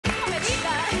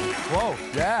Whoa,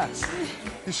 yeah.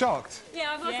 You shocked?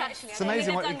 Yeah, I was actually. It's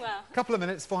amazing. What, well. Couple of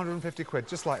minutes, 450 quid,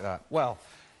 just like that. Well,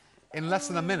 in less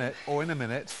than a minute, or in a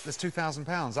minute, there's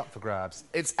 £2,000 up for grabs.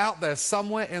 It's out there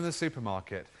somewhere in the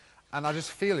supermarket, and I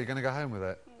just feel you're going to go home with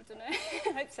it. I don't know.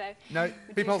 I hope so. No,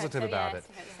 be positive about it.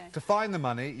 I hope so. To find the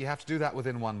money, you have to do that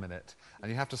within 1 minute,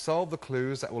 and you have to solve the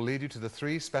clues that will lead you to the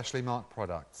 3 specially marked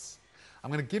products.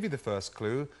 I'm going to give you the first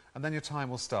clue, and then your time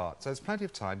will start. So there's plenty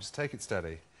of time, just take it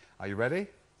steady. Are you ready?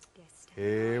 Yes.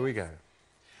 Here we go.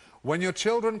 When your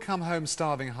children come home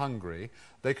starving hungry,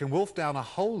 they can wolf down a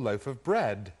whole loaf of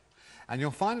bread. And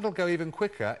you'll find it'll go even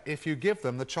quicker if you give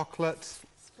them the chocolate...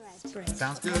 Spread.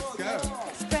 Sounds good. Go.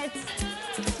 Spreads.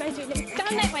 Spreads.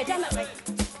 Down that way, down that way.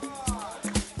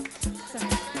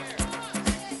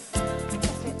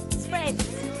 Spreads.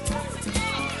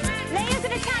 Layers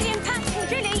of Italian pasta,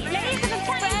 Julie. Layers of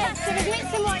Italian pasta with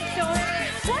mixed and white sauce.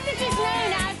 What is this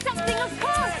known as? Something of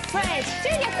course. Spread.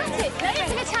 Julie, I've got it.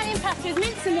 Layers of Italian pasta with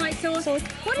mince and white sauce.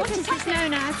 What is this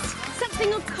known as?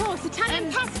 Something of course.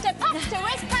 Italian pasta. Pasta.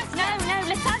 Where's pasta? No.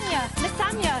 Lasagna.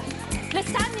 Lasagna.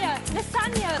 Lasagna.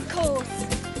 Lasagna, of course.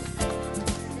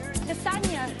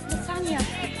 Lasagna. Lasagna.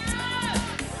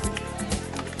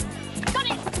 Got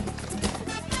it.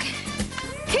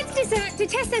 Kids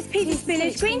detest those peely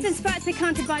spinach. Greens and sprouts they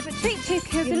can't abide, but sweet tooth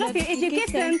kills the love you if you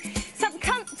give them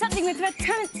something with red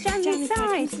currant jam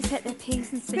inside. To set their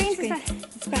peas and Greens spinach.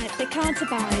 and Sprouts they can't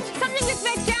abide. something with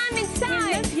red jam inside.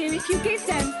 They love you if you give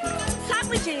them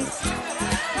Sandwiches.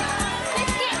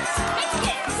 Biscuits.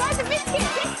 Biscuits. Where's the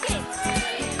biscuits? Biscuits.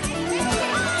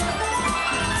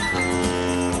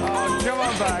 Oh, come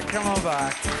on back, come on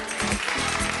back.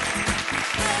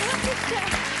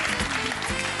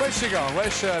 Where's she gone?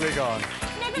 Where's Shirley gone?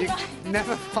 Never mind.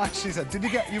 Never mind, she said. Did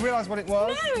you realise what it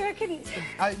was? No, I couldn't.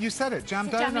 You said it, jam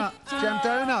jammy- donut. Jam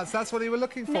donuts, that's what you were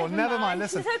looking for. Never mind. mind.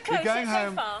 Listen, So close, you're going so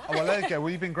home. far. Oh, well, there you go. Well,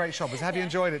 you've been great shoppers. Have you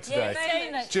enjoyed it today?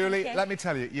 Very much. Julie, Thank you. let me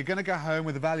tell you, you're going to go home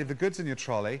with the value of the goods in your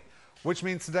trolley, which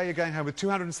means today you're going home with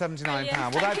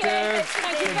 £279. Will that do?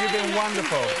 Thank you You've very been much.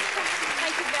 wonderful.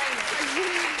 Thank you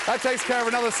very much. That takes care of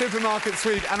another supermarket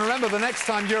sweep. And remember, the next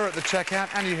time you're at the checkout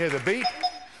and you hear the beep,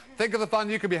 think of the fun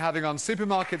you could be having on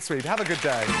Supermarket Sweep. Have a good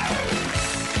day.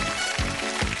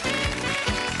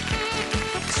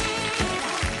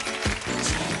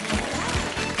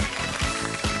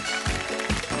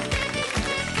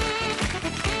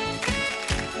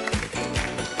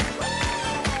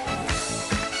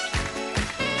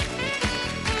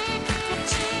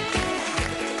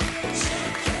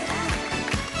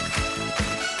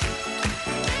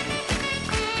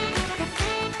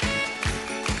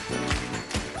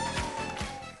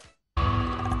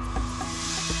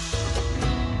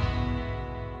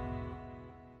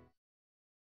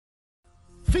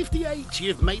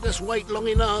 You've made us wait long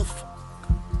enough.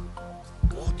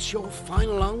 What's your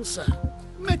final answer?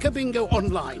 Mecca Bingo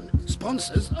Online,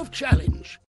 sponsors of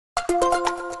Challenge.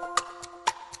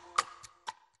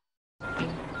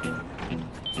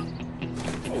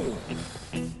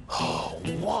 Oh,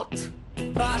 what?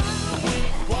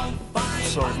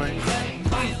 Sorry, mate.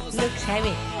 Looks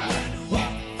heavy.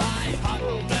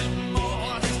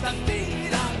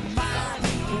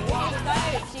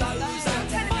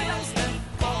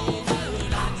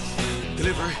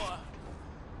 Delivery.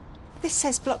 This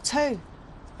says block 2.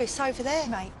 It's over there,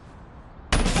 mate.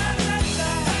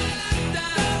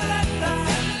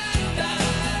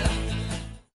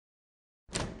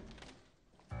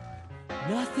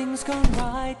 Nothing's gone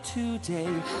right today.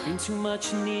 Been too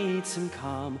much, need some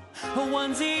calm. A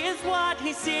onesie is what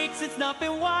he seeks. It's not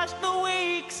been washed for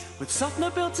weeks. With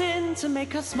softener built in to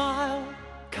make her smile.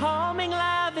 Calming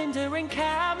lavender and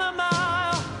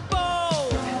chamomile.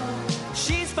 Bold.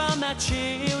 She's found that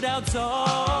chilled out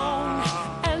zone.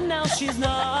 And now she's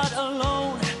not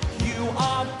alone. You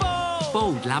are bold.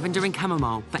 Bold lavender and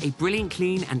chamomile for a brilliant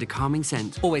clean and a calming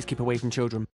scent. Always keep away from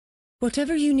children.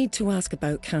 Whatever you need to ask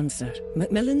about cancer,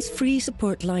 Macmillan's free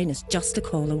support line is just a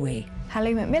call away.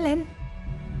 Hello, Macmillan.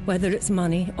 Whether it's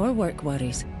money or work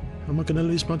worries, Am I going to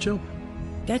lose my job?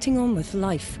 getting on with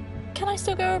life, Can I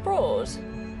still go abroad?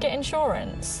 Get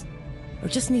insurance? or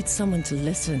just need someone to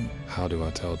listen, How do I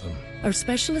tell them? our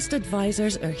specialist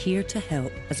advisors are here to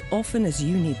help as often as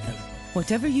you need them.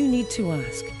 Whatever you need to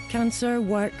ask, cancer,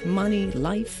 work, money,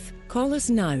 life, call us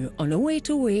now on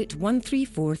 0808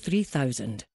 134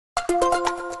 3000.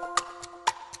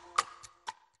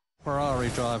 Ferrari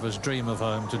drivers dream of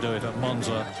home, to do it at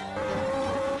Monza.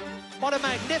 What a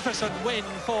magnificent win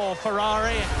for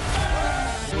Ferrari.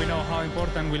 We know how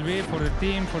important it will be for the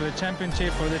team, for the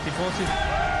championship, for the tifosi.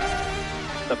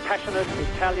 The passionate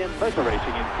Italian motor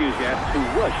racing enthusiasts who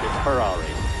worship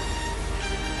Ferrari.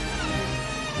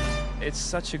 It's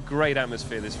such a great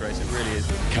atmosphere, this race, it really is.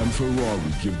 Can Ferrari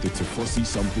give the Tifosi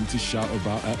something to shout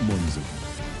about at Monza?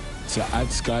 To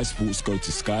add Sky Sports, go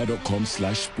to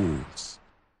sky.com/sports.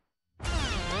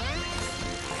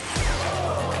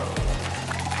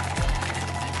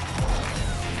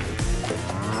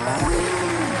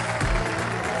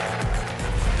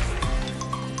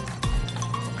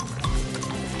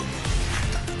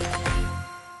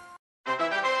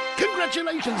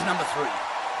 Congratulations, number 3.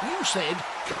 You said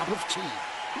cup of tea.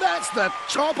 That's the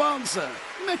top answer.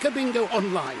 Mecca Bingo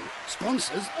Online,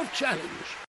 sponsors of Challenge.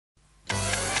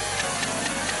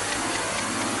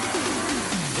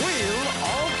 Wheel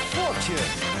of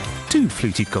Fortune. 2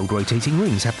 fluted gold rotating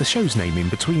rings have the show's name in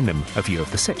between them. A view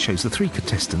of the set shows the 3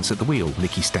 contestants at the wheel.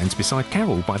 Nikki stands beside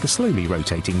Carol by the slowly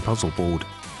rotating puzzle board.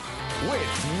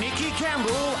 With Nikki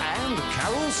Campbell and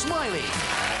Carol Smiley.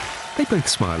 They both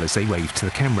smile as they wave to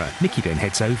the camera. Nikki then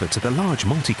heads over to the large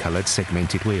multicoloured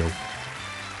segmented wheel.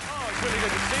 Oh, it's really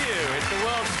good to see you. It's the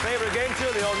world's favourite game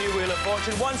show, the all-new Wheel of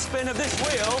Fortune. One spin of this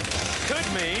wheel could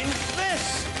mean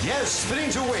this. Yes,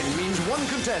 spinning to win means one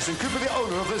contestant could be the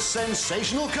owner of a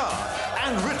sensational car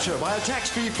and richer by a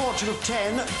tax-free fortune of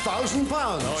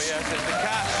 £10,000. Oh, yes, it's the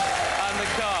cash and the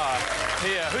car.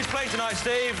 Here, who's playing tonight,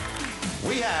 Steve?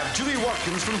 We have Julie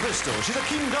Watkins from Bristol. She's a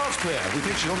keen darts player. We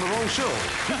think she's on the wrong show.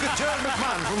 We've got Jared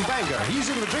McMahon from Bangor. He's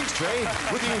in the drinks tray,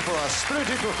 looking for a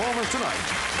spirited performance tonight.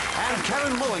 And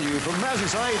Karen Mullineau from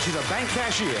Merseyside. She's a bank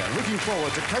cashier, looking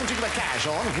forward to counting the cash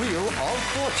on Wheel of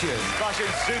Fortune. Smashing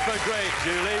super great,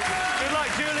 Julie. Good luck,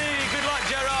 Julie. Good luck,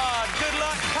 Gerard. Good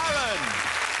luck, Karen.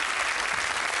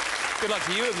 Good luck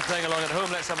to you if you're playing along at home.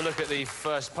 Let's have a look at the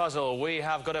first puzzle. We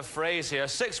have got a phrase here.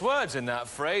 6 words in that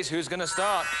phrase. Who's going to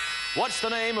start? What's the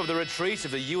name of the retreat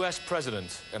of the US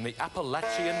president in the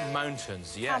Appalachian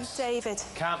Mountains? Yes. Camp David.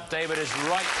 Camp David is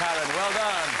right, Karen. Well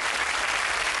done.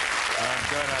 I'm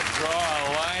going to draw a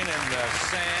line in the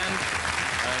sand.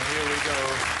 And here we go.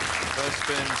 First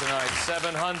spin tonight.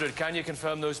 700. Can you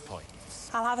confirm those points?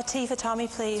 I'll have a tea for Tommy,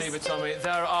 please. Tea for Tommy.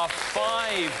 There are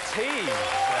 5 teas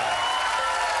there.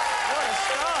 What a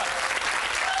start.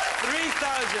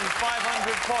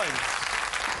 3,500 points.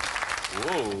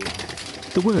 Whoa.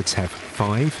 The words have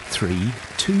 5, 3,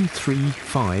 2, 3,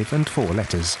 5 and 4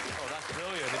 letters. Oh, that's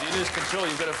brilliant. If you lose control,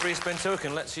 you've got a free spin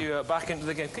token. Lets you back into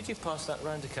the game. Could you pass that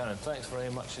round to Karen? Thanks very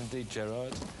much indeed,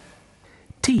 Gerard.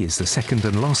 T is the second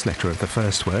and last letter of the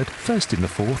first word, first in the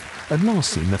 4th and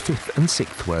last in the 5th and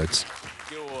 6th words.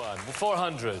 Go on.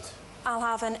 400. I'll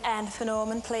have an N for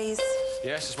Norman, please.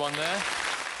 Yes, there's one there.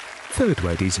 Third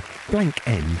word is blank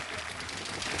N.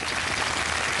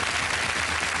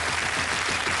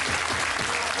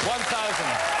 1,000.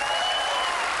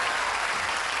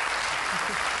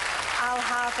 I'll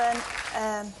have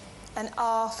an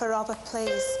R for Robert,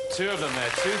 please. 2 of them there.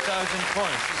 2,000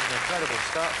 points. This is an incredible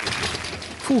start for you.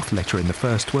 4th letter in the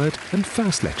first word and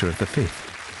first letter of the 5th.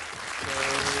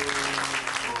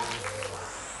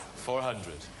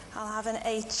 400. I'll have an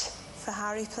H for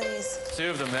Harry, please. 2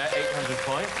 of them there. 800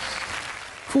 points.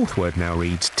 4th word now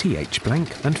reads TH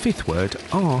blank and 5th word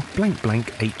R blank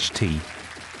blank HT.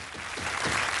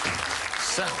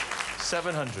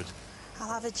 700.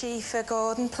 I'll have a G for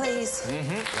Gordon, please.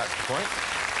 That's the point.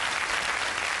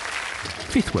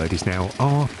 5th word is now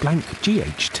R blank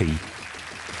GHT.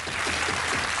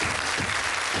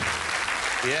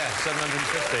 Yeah,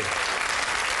 750.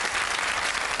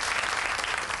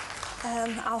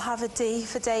 I'll have a D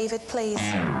for David, please.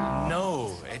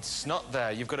 No, it's not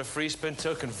there. You've got a free spin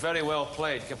token. Very well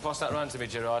played. You can pass that round to me,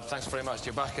 Gerard. Thanks very much.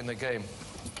 You're back in the game.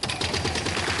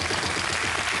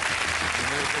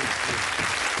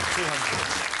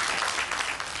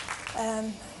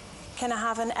 200. Can I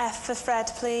have an F for Fred,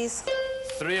 please?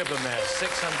 3 of them there.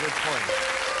 600 points.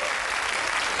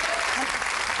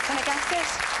 Can I guess it?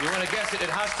 You want to guess it? It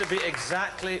has to be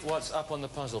exactly what's up on the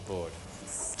puzzle board.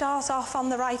 Start off on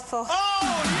the right foot.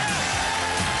 Oh,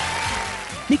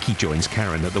 yes! Nikki joins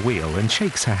Karen at the wheel and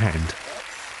shakes her hand.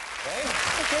 Yeah, you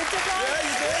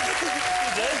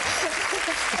did.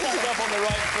 Start off on the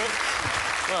right foot.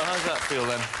 Well, how's that feel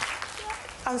then?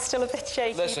 I'm still a bit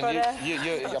shaky. Listen, but,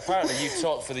 apparently you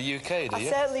talk for the UK, do you?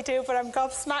 I certainly do, but I'm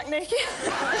gobsmacked, Nicky.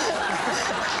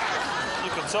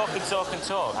 You can talk and talk and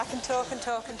talk. I can talk and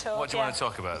talk and talk. What do you want to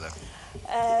talk about then?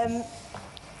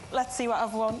 Let's see what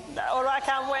I've won. Or I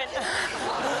can't win.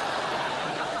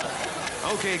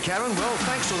 OK, Karen, well,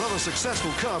 thanks to another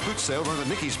successful car boot sale run at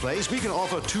Nikki's place, we can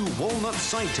offer 2 walnut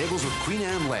side tables with Queen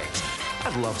Anne legs.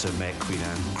 I'd love to have met Queen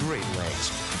Anne. Great legs.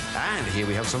 And here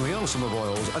we have something else from the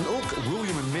Royals, an Oak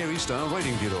William and Mary style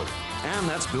writing bureau. And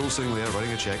that's Bill sitting there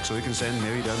writing a cheque so he can send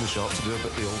Mary down the shop to do a bit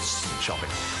of the old shopping.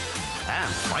 And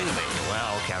finally,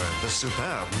 well, Karen, the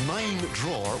superb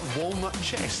 9-drawer walnut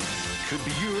chest could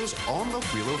be yours on the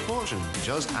Wheel of Fortune.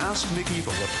 Just ask Nicky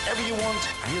for whatever you want,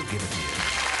 and he'll give it to you.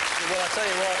 Well, I'll tell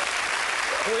you what,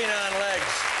 Queen Anne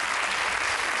legs.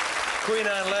 Queen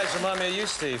Anne legs remind me of you,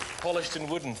 Steve. Polished and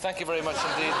wooden. Thank you very much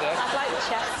indeed there. I'd like the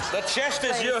chest. The chest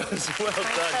is yours. Well done,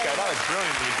 Karen. That was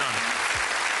brilliantly done.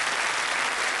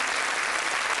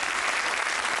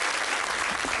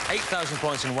 8,000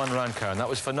 points in one round, Karen. That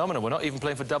was phenomenal. We're not even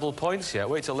playing for double points yet.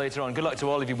 Wait till later on. Good luck to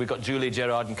all of you. We've got Julie,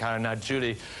 Gerard and Karen now.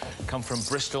 Julie, come from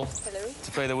Bristol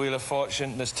to play the Wheel of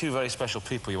Fortune. There's two very special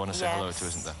people you want to say hello to,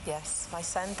 isn't there? Yes, my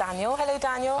son Daniel. Hello,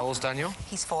 Daniel. How old's Daniel?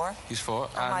 He's 4. He's 4.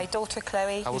 And my daughter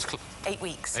Chloe. How old's 8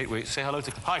 weeks. 8 weeks. Say hello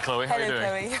to... Hi, Chloe. How are you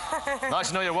doing? Hello, Chloe. Nice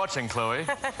to know you're watching, Chloe.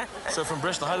 So from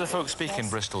Bristol, how do the folks speak in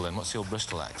Bristol then? What's the old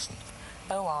Bristol accent?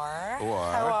 O-R.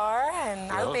 O-R. O-R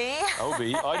and O-B.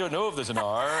 O-B. I don't know if there's an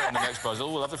R in the next puzzle.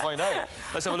 We'll have to find out.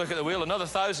 Let's have a look at the wheel. Another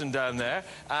 1,000 down there.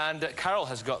 And Carol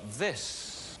has got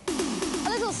this. A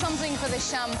little something for the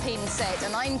champagne set. A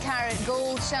 9-carat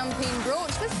gold champagne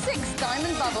brooch with 6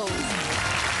 diamond bubbles.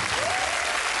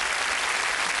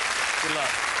 Good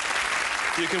luck.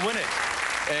 You can win it.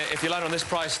 If you land on this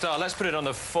prize star, let's put it on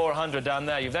the 400 down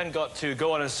there. You've then got to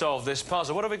go on and solve this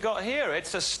puzzle. What have we got here?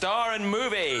 It's a star and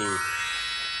movie.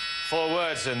 4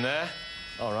 words in there.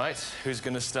 All right, who's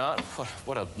going to start?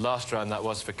 What a last round that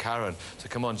was for Karen. So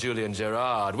come on, Julie and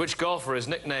Gerard. Which golfer is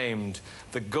nicknamed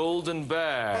the Golden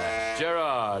Bear?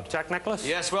 Gerard. Jack Nicklaus.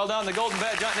 Yes, well done. The Golden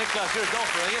Bear, Jack Nicklaus. You're a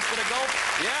golfer, are you? Bit of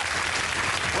golf?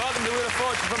 Yeah. Welcome to Wheel of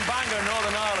Fortune from Bangor,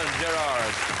 Northern Ireland,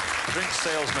 Gerard. Drink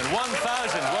salesman.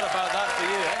 1,000. What about that for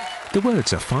you, eh? The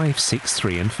words are 5, 6,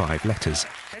 3 and 5 letters.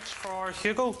 H for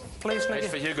Hugo, please, Nicky.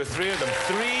 H for Hugo, 3 of them.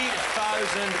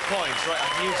 3,000 points. Right,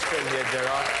 a huge spin here,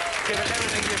 Gerard. Give it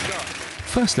everything you've got.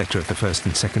 First letter of the first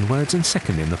and second words and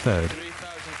second in the third.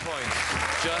 3,000 points.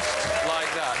 Just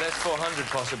like that. There's 400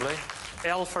 possibly.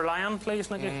 L for Lion, please,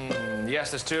 Nicky.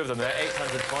 Yes, there's 2 of them there.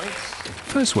 800 points.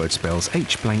 First word spells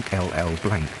H blank LL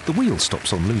blank. The wheel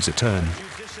stops on loser turn.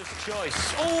 Judicious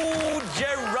choice. Oh,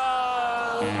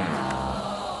 Gerard!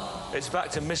 It's back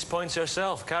to Miss Points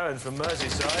herself, Karen from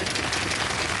Merseyside.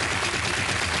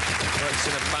 Works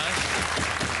in a bank.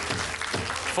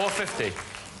 450.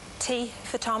 T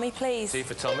for Tommy, please. T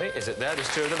for Tommy. Is it there? There's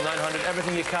 2 of them. 900.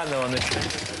 Everything you can, though, on this.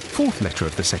 Fourth letter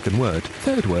of the second word.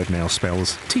 Third word now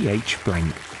spells TH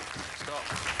blank. Stop.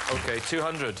 OK,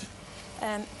 200.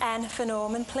 N for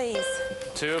Norman, please.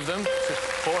 2 of them.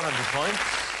 400 points.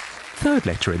 Third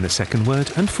letter in the second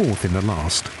word and fourth in the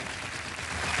last.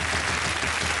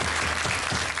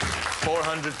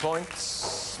 400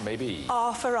 points, maybe.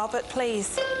 R for Robert,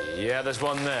 please. Yeah, there's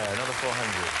 1 there. Another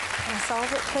 400. Can I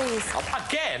solve it, please? Oh,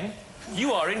 again?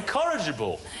 You are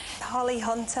incorrigible. Holly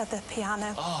Hunter, the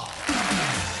piano. Oh.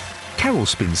 Carol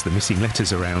spins the missing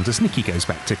letters around as Nicky goes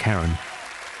back to Karen.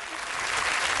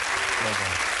 Well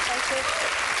done. Thank you.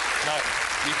 Now,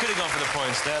 you could have gone for the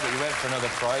points there, but you went for another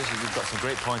prize. You've got some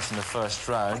great points in the first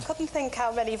round. I couldn't think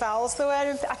how many vowels there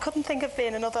were. I couldn't think of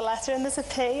being another letter, and there's a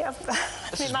P.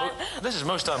 This is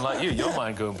most unlike you. Your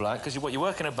mind going blank, because you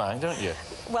work in a bank, don't you?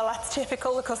 Well, that's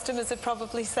typical, the customers would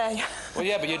probably say. Well,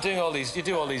 yeah, but you're doing all these... You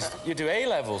do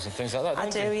A-levels and things like that,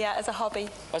 don't you? I do, yeah, as a hobby.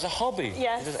 As a hobby?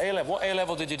 Yes. You did A-level. What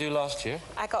A-level did you do last year?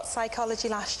 I got psychology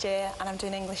last year, and I'm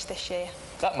doing English this year.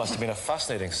 That must have been a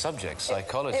fascinating subject,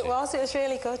 psychology. It was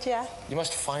really good, yeah. You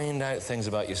must find out things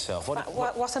about yourself.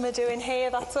 What am I doing here,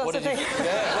 that sort of thing?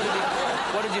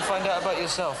 What did you find out about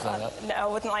yourself, then? No, I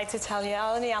wouldn't like to tell you.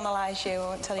 I'll only analyse you. I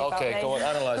won't tell you about me. OK, go on,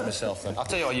 analyse myself, then. I'll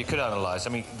tell you what you could analyse. I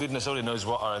mean, goodness only knows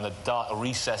what are in the dark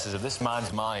recesses of this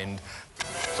man's mind.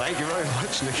 Thank you very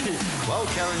much, Nicky. Well,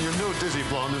 Karen, you're no dizzy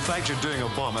blonde. In fact, you're doing a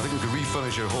bomb. I think we could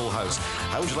refurnish your whole house.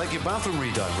 How would you like your bathroom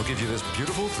redone? We'll give you this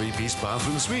beautiful 3-piece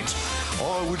bathroom suite.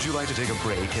 Or would you like to take a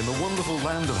break in the wonderful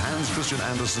land of Hans Christian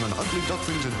Andersen and ugly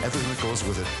ducklings and everything that goes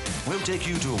with it? We'll take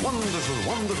you to wonderful,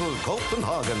 wonderful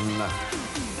Copenhagen.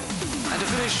 And to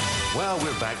finish, well,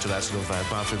 we're back to that sort of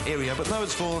bathroom area, but now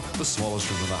it's for the smallest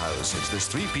room in the house. It's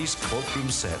this 3-piece cloakroom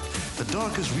set. The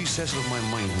darkest recess of my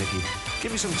mind, Nicky.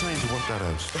 Give me some time to work that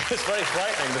out. It's very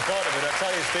frightening, the thought of it, I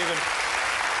tell you, Stephen.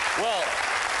 Well,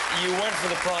 you went for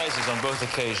the prizes on both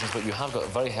occasions, but you have got a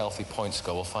very healthy point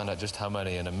score. We'll find out just how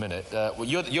many in a minute. Well,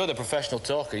 you're the professional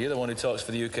talker. You're the one who talks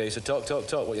for the UK, so talk.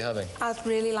 What are you having? I'd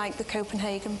really like the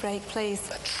Copenhagen break, please.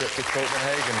 A trip to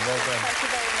Copenhagen, well done. Thank you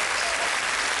very much.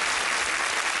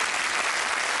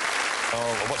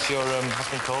 Oh, what's your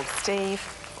husband called? Steve.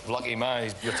 lucky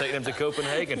man. You're taking him to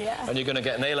Copenhagen. Yeah. And you're going to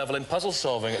get an A-level in puzzle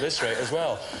solving at this rate as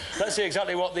well. Let's see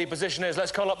exactly what the position is.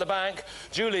 Let's call up the bank.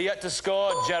 Julie yet to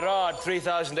score. Gerard,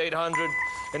 3,800.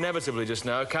 Inevitably just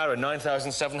now. Karen,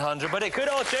 9,700. But it could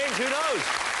all change. Who knows?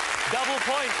 Double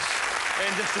points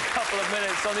in just a couple of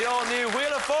minutes on the all-new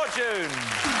Wheel of Fortune.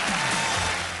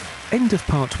 End of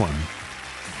part 1.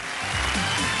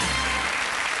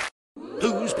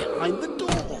 Who's behind the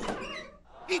door?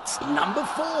 It's number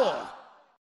 4.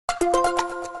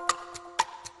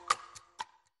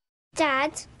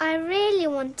 Dad, I really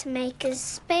want to make a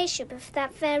spaceship of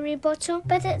that fairy bottle,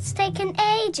 but it's taken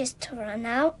ages to run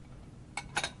out.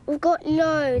 We've got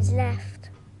loads left.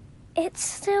 It's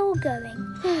still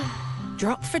going.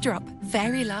 Drop for drop,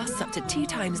 Fairy lasts up to 2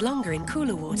 times longer in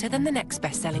cooler water than the next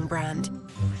best-selling brand.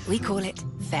 We call it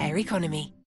Fair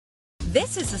Economy.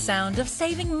 This is the sound of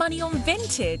saving money on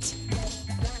vintage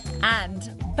and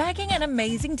bagging an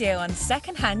amazing deal on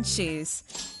second-hand shoes.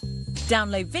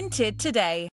 Download Vinted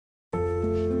today.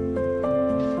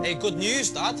 Hey, good news,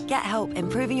 Dad. Get help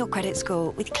improving your credit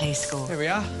score with ClearScore. Here we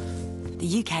are.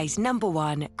 The UK's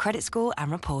 #1 credit score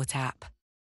and report app.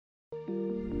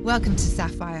 Welcome to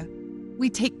Sapphire. We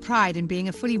take pride in being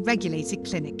a fully regulated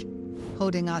clinic,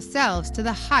 holding ourselves to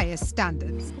the highest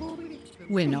standards.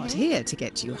 We're not here to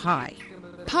get you high.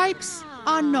 Pipes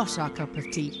are not our cup of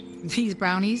tea. These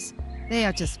brownies, they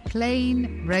are just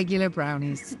plain, regular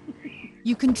brownies.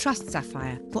 You can trust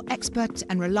Sapphire for expert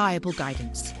and reliable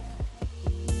guidance.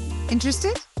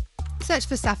 Interested? Search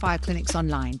for Sapphire Clinics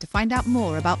online to find out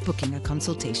more about booking a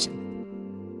consultation.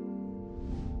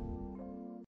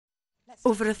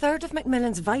 Over a third of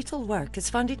Macmillan's vital work is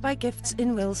funded by gifts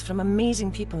in wills from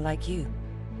amazing people like you.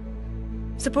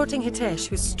 Supporting Hitesh,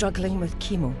 who's struggling with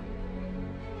chemo.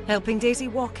 Helping Daisy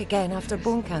walk again after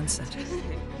bone cancer.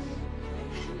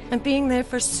 And being there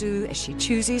for Sue as she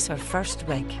chooses her first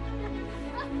wig.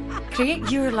 Create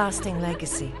your lasting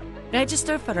legacy.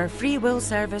 Register for our free will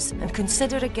service and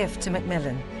consider a gift to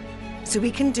Macmillan, so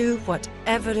we can do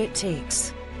whatever it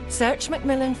takes. Search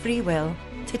Macmillan Free Will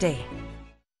today.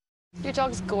 Your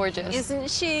dog's gorgeous. Isn't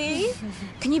she?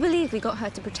 Can you believe we got her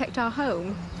to protect our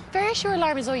home? Verisure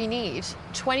alarm is all you need.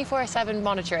 24/7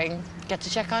 monitoring. Get to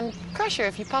check on Crusher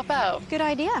if you pop out. Good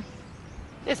idea.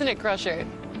 Isn't it, Crusher?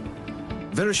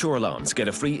 Verisure alarms. Get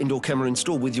a free indoor camera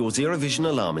install with your Zero Vision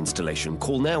alarm installation.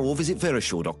 Call now or visit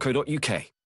verisure.co.uk.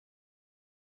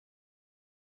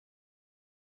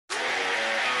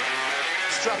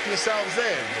 Strap yourselves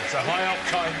in. It's a high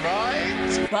octane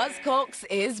ride. Buzzcocks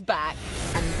is back,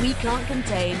 and we can't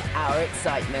contain our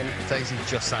excitement. Daisy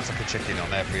just sounds like a chicken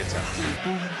on every attempt.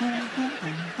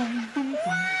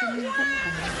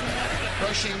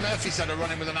 Roisin Murphy's had a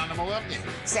run-in with an animal, haven't you?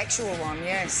 Sexual one,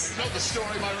 yes. Not the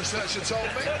story my researcher told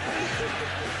me.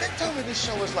 They told me this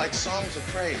show was like Songs of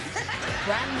Praise.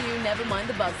 Brand new Never Mind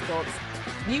the Buzzcocks.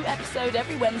 New episode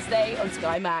every Wednesday on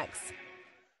Sky Max.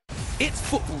 It's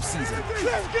football season.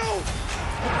 Let's go!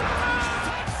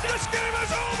 This game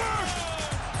is over!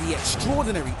 The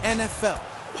extraordinary NFL,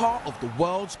 part of the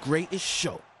world's greatest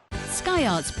show. Sky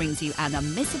Arts brings you an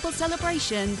unmissable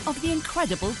celebration of the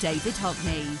incredible David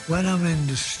Hockney. When I'm in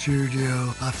the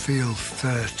studio, I feel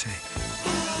 30.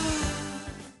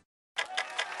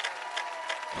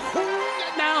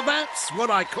 Now that's what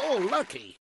I call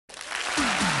lucky.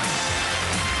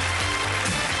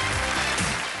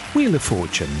 Wheel of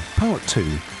Fortune, Part 2.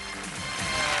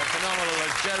 Phenomenal.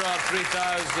 Gerard,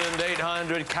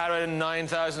 3,800. Karen,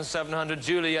 9,700.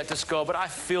 Julie yet to score, but I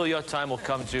feel your time will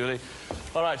come, Julie.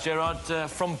 All right, Gerard,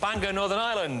 from Bangor, Northern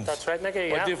Ireland. That's right,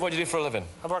 Nicky, What do you do for a living?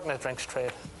 I work in the drinks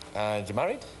trade. And you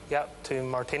married? Yeah, to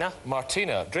Martina.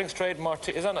 Martina. Drinks trade,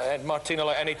 is that Martina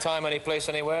like any time, any place,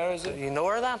 anywhere, is it? You know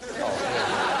her, then? Oh,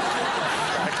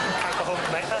 I can't go home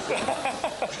tonight,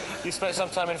 then. You spent some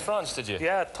time in France, did you?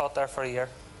 Yeah, I taught there for a year.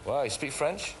 Wow, you speak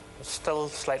French? Still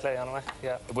slightly, anyway,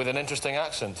 yeah. With an interesting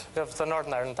accent? Yeah, it's a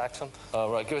Northern Ireland accent. Oh,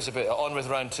 right, give us a bit. On with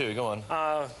round 2, go on.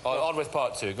 On with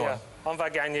part 2, go on. On va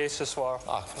gagner ce soir.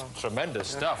 Ah, tremendous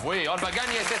stuff. Oui, on va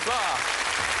gagner ce soir.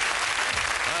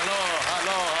 Hello.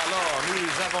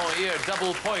 Nous avons here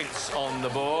double points on the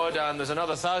board, and there's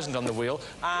another 1,000 on the wheel.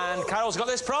 And Carol's got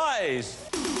this prize.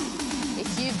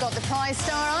 If you've got the prize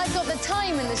star, I've got the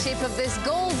time in the shape of this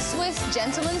gold Swiss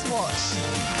gentleman's watch.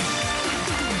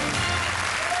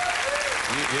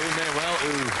 You may well,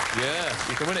 yeah.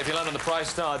 You can win it if you land on the prize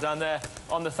star down there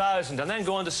on the 1,000. And then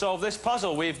go on to solve this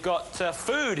puzzle. We've got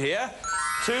food here.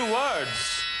 2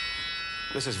 words.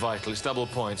 This is vital. It's double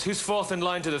points. Who's fourth in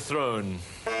line to the throne?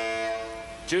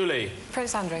 Julie.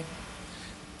 Prince Andrew.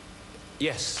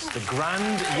 Yes, the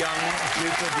grand young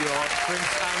Duke of York,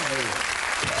 Prince Andrew.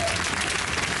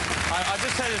 I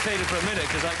just hesitated for a minute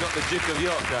because I got the Duke of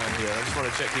York down here. I just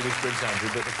want to check he was Prince Andrew,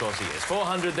 but of course he is.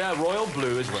 400 there, royal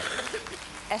blue as well.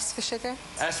 S for sugar.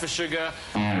 S for sugar.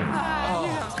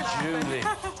 Oh, Julie.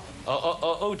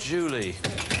 Oh, Julie.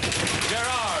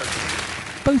 Gerard.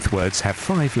 Both words have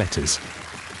 5 letters.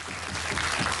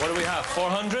 What do we have,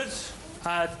 400?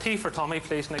 T for Tommy,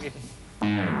 please, Nicky.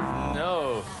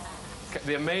 No.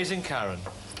 The amazing Karen.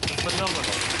 Phenomenal.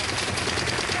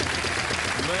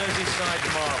 Merseyside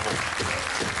marvel.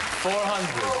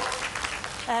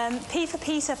 400. P for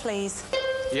Peter, please.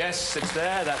 Yes, it's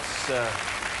there. That's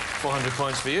 400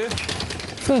 points for you.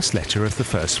 First letter of the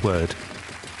first word.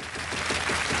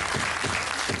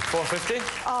 450.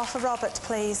 R for Robert,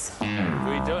 please.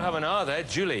 We don't have an R there.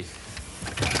 Julie.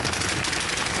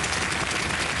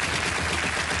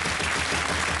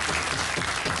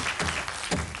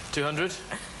 $200.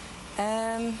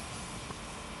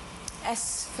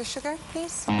 S for sugar,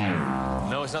 please.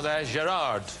 No, it's not there.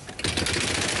 Gerard.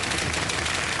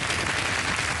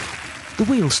 The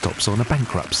wheel stops on a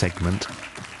bankrupt segment.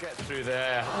 Get through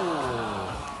there. Ooh.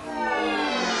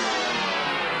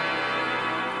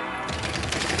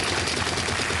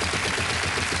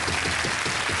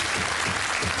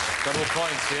 Double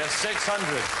points here.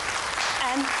 600.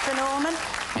 N for Norman.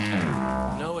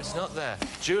 No, it's not there.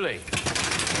 Julie.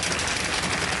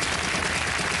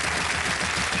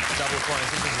 Double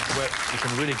points. This is where you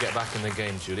can really get back in the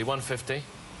game, Julie. 150.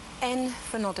 N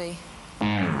for Noddy.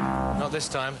 Not this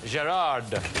time. Gerard.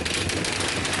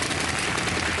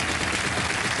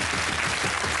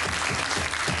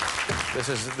 This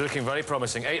is looking very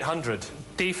promising. 800.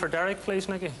 D for Derek, please,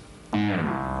 Nicky.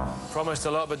 Promised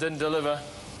a lot but didn't deliver.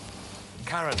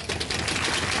 Karen. $900.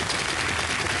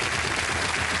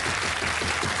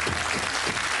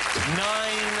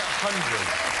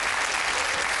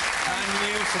 Can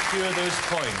you secure those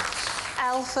points?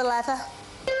 L for leather.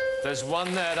 There's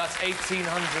one there. That's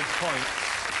 1,800 points.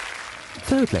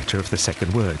 Third letter of the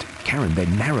second word. Karen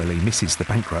then narrowly misses the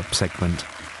bankrupt segment.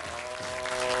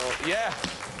 Yeah.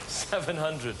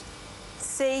 700.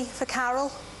 C for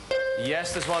Carol.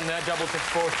 Yes, there's one there. Double to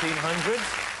 1,400.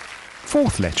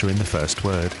 Fourth letter in the first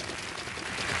word.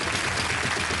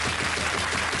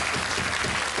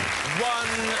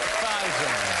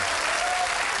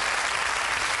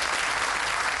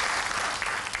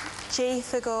 1,000. G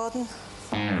for Gordon.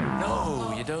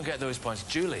 No, you don't get those points.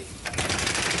 Julie.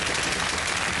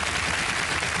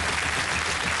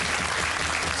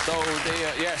 So,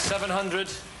 yeah, 700.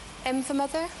 M for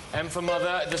mother. M for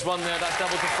mother. There's one there. That's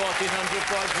double to 1,400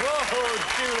 points. Whoa,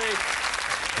 Julie.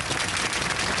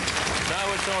 Now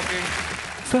we're talking.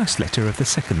 First letter of the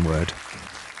second word.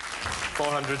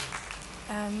 400.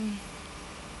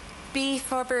 B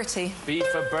for Bertie. B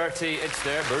for Bertie. It's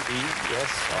there. Bertie. Yes,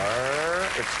 sir.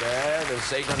 It's there.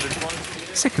 There's 800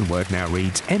 points. Second word now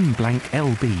reads M blank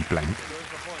LB blank.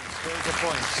 Those are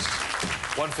points.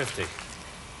 150.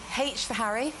 H for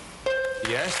Harry.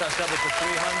 Yes, that's double to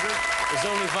 300. There's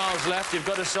only vowels left. You've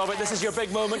got to solve it. This is your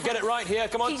big moment. Get it right here.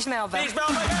 Come on. Peach Melba. Peach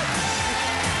Melba.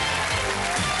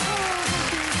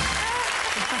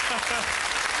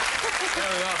 There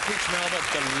we are. Peach Melba.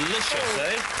 Delicious,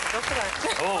 eh? Go for that.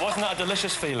 Oh, wasn't that a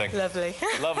delicious feeling? Lovely.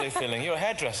 Lovely feeling. You're a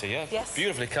hairdresser, yeah? Yes.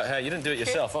 Beautifully cut hair. You didn't do it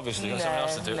yourself, obviously. You got someone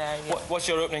else to do it. No, yeah. What's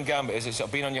your opening gambit? Is it sort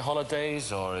of been on your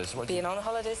holidays, or is... Being on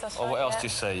holidays, that's Or right, what else yeah. do you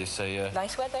say? You say...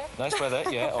 Nice weather. Nice weather,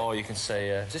 yeah. Or you can say,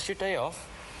 is this your day off?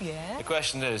 Yeah. The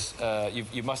question is,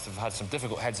 you must have had some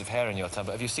difficult heads of hair in your time,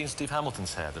 but have you seen Steve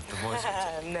Hamilton's hair? The voice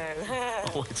No.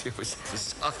 Oh, it was a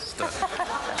disaster.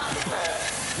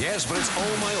 Yes, but it's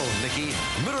all my own, Nicky.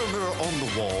 Mirror, mirror on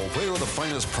the wall, where are the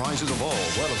finest prizes of all?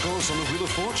 Well, of course, on the Wheel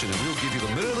of Fortune, and we'll give you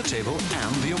the mirror, the table,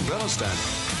 and the umbrella stand.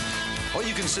 Or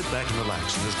you can sit back and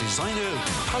relax in this designer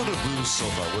powder blue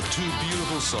sofa with 2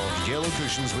 beautiful soft yellow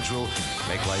cushions which will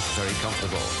make life very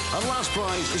comfortable. Our last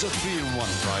prize is a 3-in-1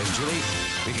 prize, Julie.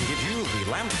 We can give you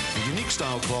the lamp, the unique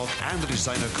style clock, and the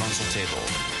designer console table.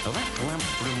 Now that lamp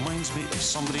reminds me of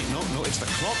somebody. No, it's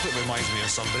the clock that reminds me of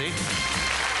somebody.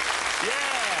 Yeah!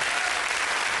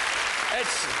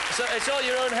 It's all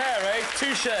your own hair, eh?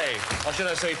 Touche. Or should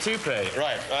I say toupee?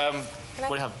 Right, Can I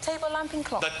what do you have? Table, lamp and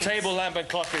clock. The please? table lamp and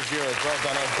clock is yours. Well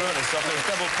done. I've burnt it stuff. There's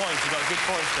double points. You've got good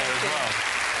points there as well.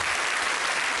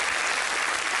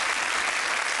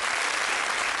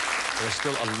 There's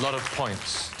still a lot of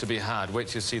points to be had. Wait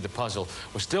till you see the puzzle.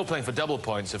 We're still playing for double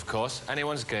points, of course.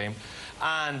 Anyone's game.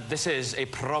 And this is a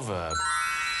proverb.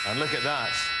 And look at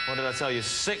that. What did I tell you?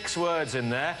 6 words in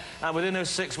there. And within those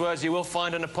 6 words, you will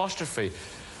find an apostrophe.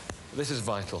 This is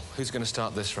vital. Who's going to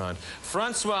start this round?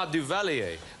 Francois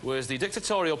Duvalier was the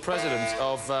dictatorial president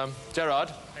of...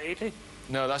 Gerard? Haiti.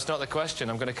 No, that's not the question.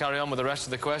 I'm going to carry on with the rest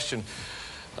of the question.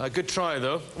 Good try,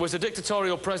 though. Was the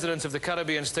dictatorial president of the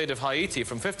Caribbean state of Haiti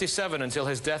from 57 until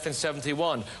his death in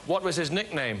 71. What was his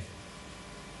nickname?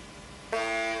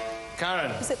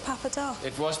 Karen. Was it Papa Doc?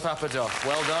 It was Papa Doc.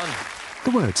 Well done.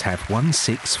 The words have 1,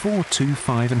 6, 4, 2,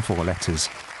 5 and 4 letters.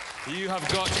 You have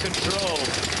got control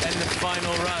in the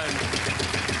final round.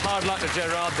 Hard luck to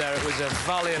Gerard there. It was a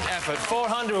valiant effort.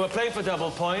 400 were playing for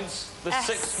double points. The S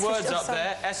 6 words for up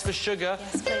there. S for sugar.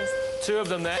 Yes, please. 2 of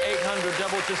them there. 800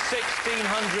 doubled to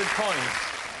 1,600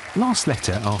 points. Last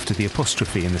letter after the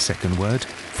apostrophe in the second word.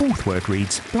 Fourth word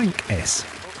reads blank S.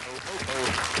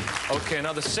 OK,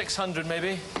 another 600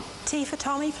 maybe. T for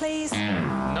Tommy, please.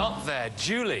 Not there.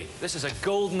 Julie, this is a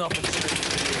golden opportunity.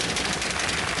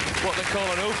 What they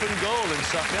call an open goal in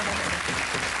soccer.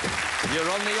 You're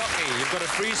on the hockey. You've got a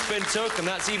free spin token.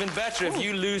 That's even better. If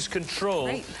you lose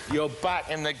control, you're back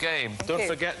in the game. Don't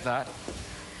forget that.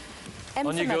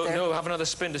 On you go. No, have another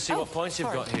spin to see what points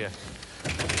you've got here.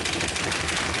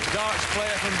 Darts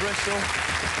player from Bristol.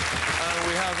 And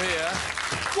we have here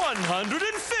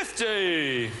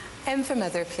 150. M for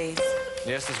mother, please.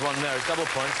 Yes, there's one there. It's double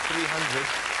points, 300.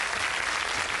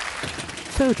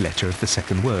 Third letter of the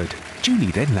second word.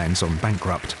 Julie then lands on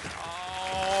bankrupt.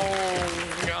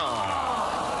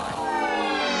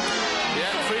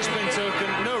 Yeah, free spin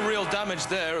token. No real damage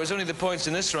there. It was only the points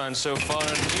in this round so far,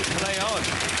 and you play on.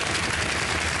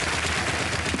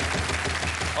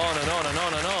 On and on and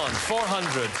on and on.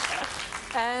 400.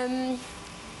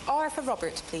 R for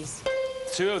Robert, please.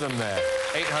 2 of them there.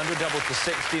 800 doubled to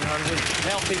 1,600.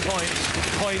 Healthy points.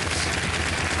 Points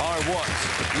are what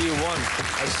you want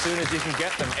as soon as you can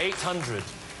get them. 800.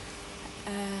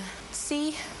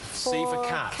 C for... C for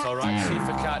cat. All right, C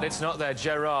for cat. It's not there.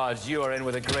 Gerard, you are in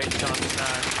with a great chance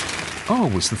now. R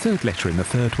was the third letter in the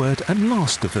third word and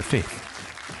last of the fifth.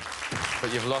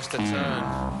 But you've lost a turn.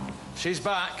 She's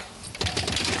back.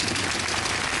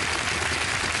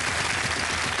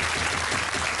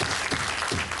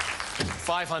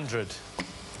 $500.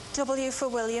 W for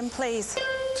William, please.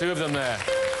 2 of them there.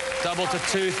 Double to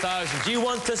 2,000. Do you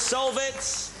want to solve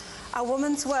it? A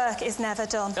woman's work is never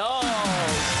done. Oh! A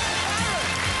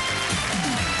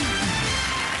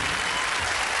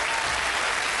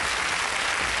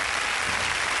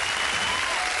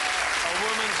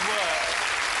woman's work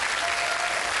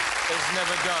is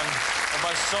never done. And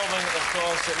by solving it, of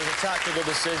course, it was a tactical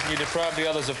decision. You deprived the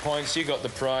others of points. You got the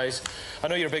prize. I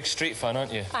know you're a big street fan,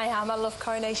 aren't you? I am. I love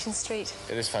Coronation Street.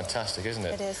 It is fantastic, isn't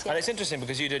it? It is, yeah. And it's interesting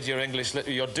because you did your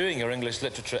you're doing your English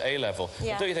literature A-level.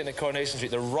 Yeah. Don't you think that Coronation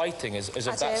Street, the writing is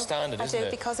of that standard, isn't it? I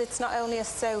do, because it's not only a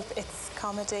soap, it's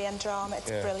comedy and drama. It's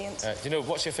brilliant. Do you know,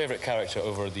 what's your favourite character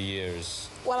over the years?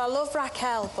 Well, I love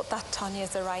Raquel, but that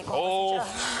Tanya's the right one. Oh!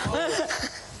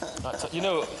 You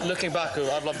know, looking back,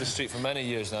 I've loved the street for many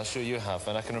years now. I'm sure you have.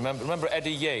 And I can remember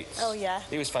Eddie Yates. Oh, yeah.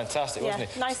 He was fantastic, wasn't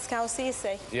he? Nice Scousey, you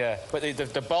see. Yeah, but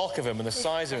the bulk of him and the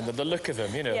size of him, the look of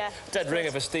him, you know. Yeah, dead ringer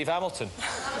for Steve Hamilton.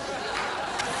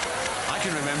 I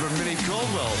can remember Minnie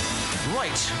Caldwell.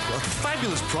 Right, a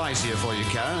fabulous prize here for you,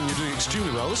 Karen. You're doing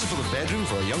extremely well. This is for the bedroom,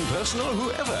 for a young person or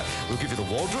whoever. We'll give you the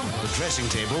wardrobe, the dressing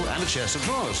table and a chest of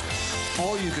drawers.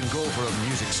 Or you can go for a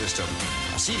music system,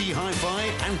 a CD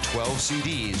hi-fi and 12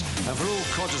 CDs. And for old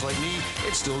codgers like me,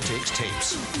 it still takes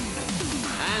tapes.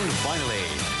 And finally,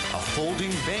 a folding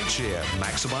bed chair.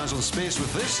 Maximise on space with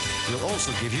this. We'll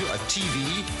also give you a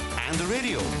TV and a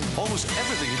radio. Almost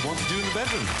everything you'd want to do in the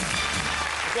bedroom.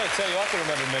 I've got to tell you, I can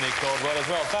remember Minnie Caldwell as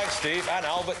well. Thanks, Steve, and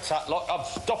Albert Tatlock.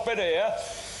 Stop it here.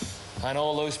 And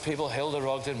all those people, Hilda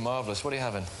Ogden, marvellous. What are you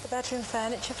having? The bedroom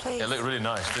furniture, please. It looked really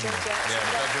nice, didn't it? Yeah,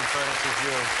 the bedroom furniture's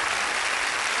yours.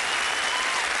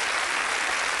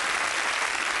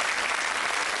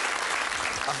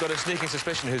 I've got a sneaking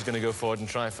suspicion who's going to go forward and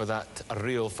try for that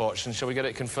real fortune. Shall we get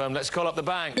it confirmed? Let's call up the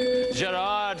bank.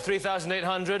 Gerard,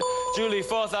 3,800. Julie,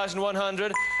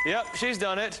 4,100. Yep, she's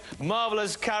done it.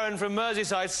 Marvellous Karen from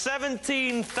Merseyside,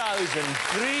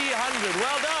 17,300.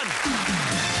 Well done.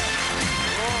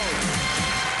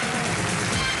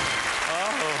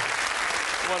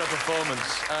 What a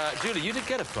performance. Julie, you did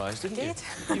get a prize, didn't you?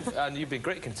 And you've been a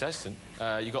great contestant.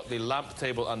 You got the lamp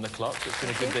table and the clock. It's been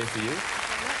a good day for you.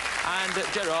 And,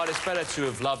 Gerard, it's better to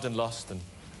have loved and lost than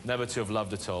never to have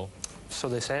loved at all. So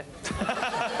they say.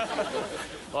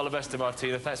 All the best to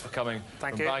Martina. Thanks for coming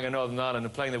from Bangor, Northern Ireland,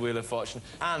 and playing the Wheel of Fortune.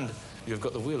 And you've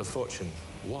got the Wheel of Fortune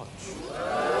watch.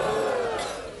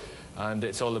 And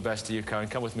it's all the best to you, Karen.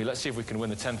 Come with me. Let's see if we can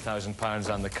win the £10,000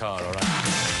 and the car, all right?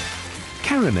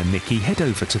 Karen and Nikki head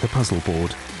over to the puzzle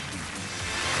board.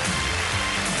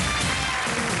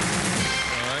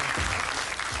 All right.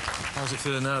 How's it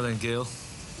feeling now, then, Gail?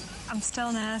 I'm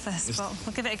still nervous, but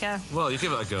we'll give it a go. Well, you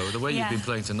give it a go. The way Yeah. you've been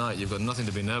playing tonight, you've got nothing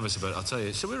to be nervous about, I'll tell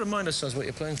you. Shall we remind ourselves what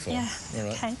you're playing for? Yeah, All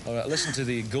right. okay. All right, listen to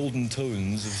the golden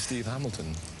tones of Steve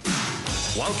Hamilton.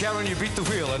 Well, Karen, you beat the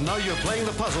wheel, and now you're playing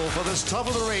the puzzle for this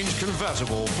top-of-the-range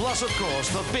convertible, plus, of course,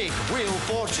 the big wheel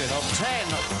fortune of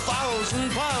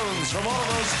 £10,000 from all of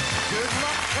us. Good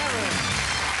luck, Karen.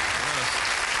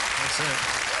 That's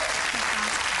it.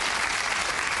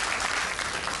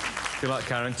 Good luck,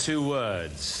 Karen. 2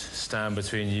 words stand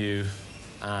between you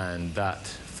and that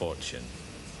fortune.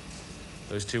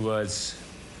 Those 2 words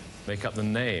make up the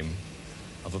name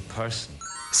of a person.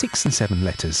 6 and 7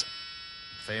 letters.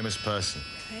 Famous person.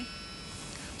 Okay.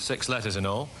 6 letters in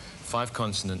all, 5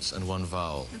 consonants and 1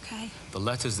 vowel. Okay. The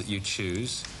letters that you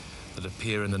choose that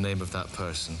appear in the name of that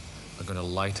person are going to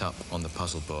light up on the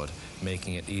puzzle board,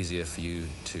 making it easier for you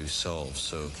to solve.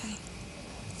 So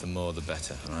the more, the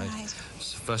better, all right? Right.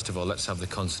 So first of all, let's have the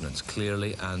consonants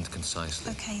clearly and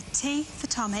concisely. Okay, T for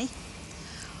Tommy,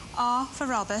 R for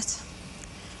Robert,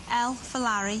 L for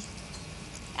Larry,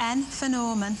 N for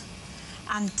Norman,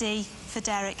 and D for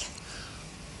Derek.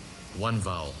 1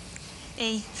 vowel.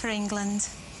 E for England.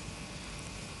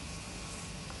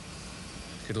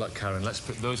 Good luck, Karen. Let's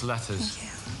put those letters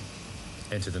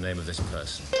into the name of this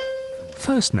person.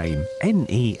 First name,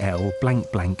 N-E-L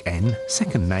blank blank N.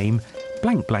 Second name,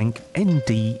 blank blank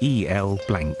N-D-E-L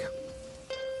blank.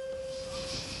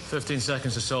 15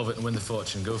 seconds to solve it and win the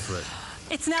fortune. Go for it.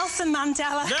 It's Nelson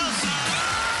Mandela.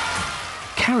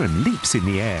 Karen leaps in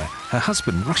the air. Her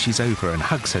husband rushes over and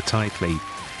hugs her tightly.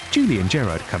 Julie and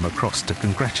Gerard come across to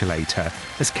congratulate her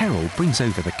as Carol brings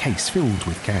over the case filled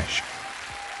with cash.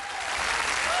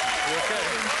 You okay?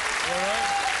 You all right?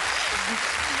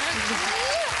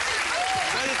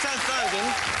 There's the 10,000,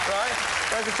 right?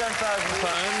 There's the £10,000.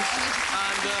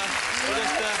 And we'll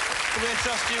just, can we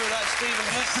entrust you with that, Stephen?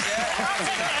 Yeah?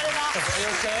 Are you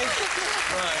okay?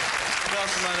 Right.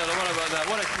 Nelson Mandela, what about that?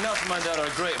 Nelson Mandela, a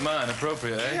great man,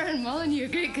 appropriate, eh? Karen Mullen, you're a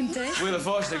great contestant. Wheel of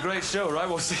Fortune, a great show, right?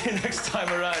 We'll see you next time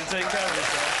around. Take care of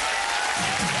yourself.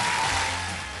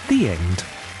 The end.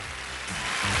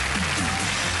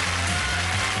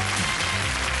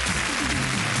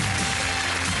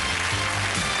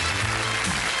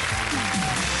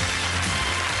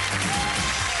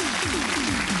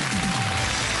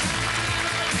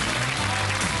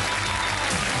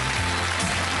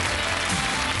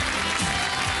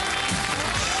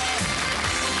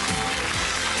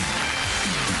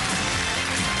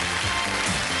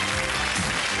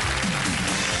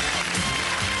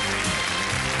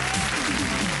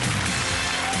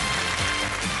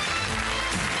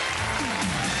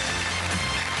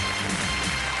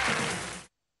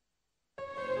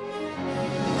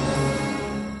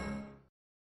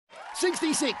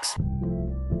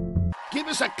 Give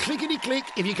us a clickety-click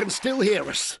if you can still hear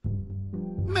us.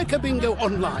 Mecca Bingo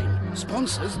Online,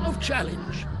 sponsors of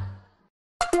Challenge.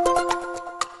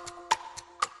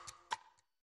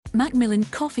 Macmillan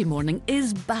Coffee Morning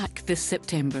is back this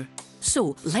September.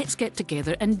 So let's get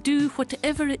together and do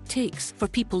whatever it takes for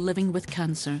people living with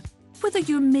cancer. Whether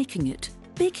you're making it,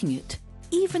 baking it,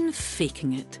 even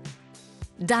faking it.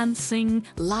 Dancing,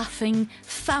 laughing,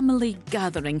 family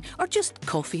gathering, or just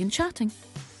coffee and chatting.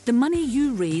 The money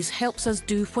you raise helps us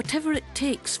do whatever it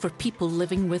takes for people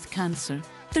living with cancer.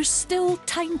 There's still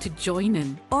time to join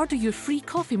in. Order your free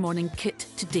coffee morning kit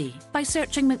today by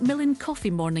searching Macmillan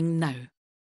Coffee Morning now.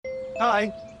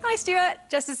 Hi. Hi, Stuart.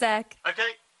 Just a sec.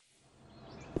 Okay.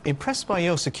 Impressed by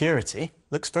your security.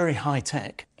 Looks very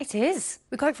high-tech. It is.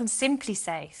 We got it from Simply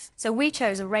Safe. So we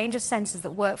chose a range of sensors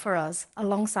that work for us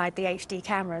alongside the HD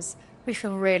cameras. We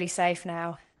feel really safe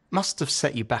now. Must have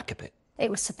set you back a bit. It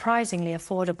was surprisingly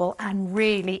affordable and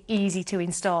really easy to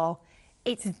install.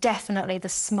 It's definitely the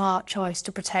smart choice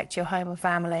to protect your home and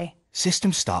family.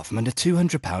 Systems start from under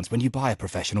 £200 when you buy a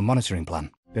professional monitoring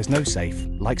plan. There's no safe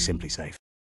like Simply Safe.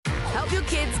 Help your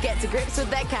kids get to grips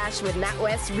with their cash with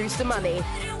NatWest Rooster Money.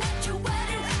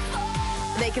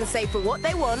 They can save for what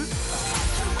they want,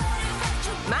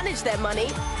 manage their money,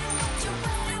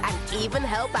 and even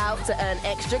help out to earn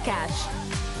extra cash.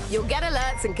 You'll get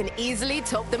alerts and can easily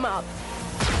top them up.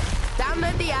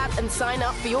 Download the app and sign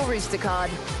up for your Rooster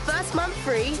card. First month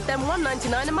free, then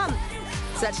 $1.99 a month.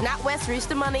 Search NatWest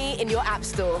Rooster Money in your app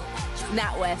store.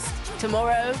 NatWest.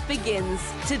 Tomorrow begins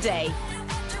today.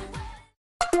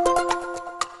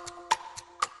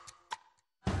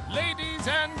 Ladies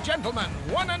and gentlemen,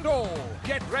 gentlemen, one and all,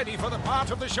 get ready for the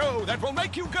part of the show that will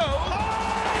make you go.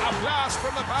 A blast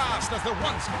from the past as the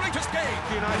once greatest game,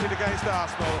 United against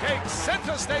Arsenal, takes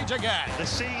centre stage again. The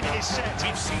scene is set.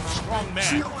 We've seen strong men,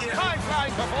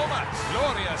 high-flying performance,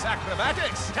 glorious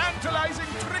acrobatics,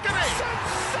 tantalising trickery.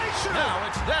 Sensational! Now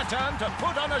it's their turn to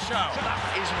put on a show. That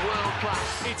is world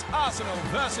class. It's Arsenal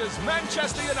versus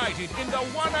Manchester United in the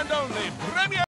one and only Premier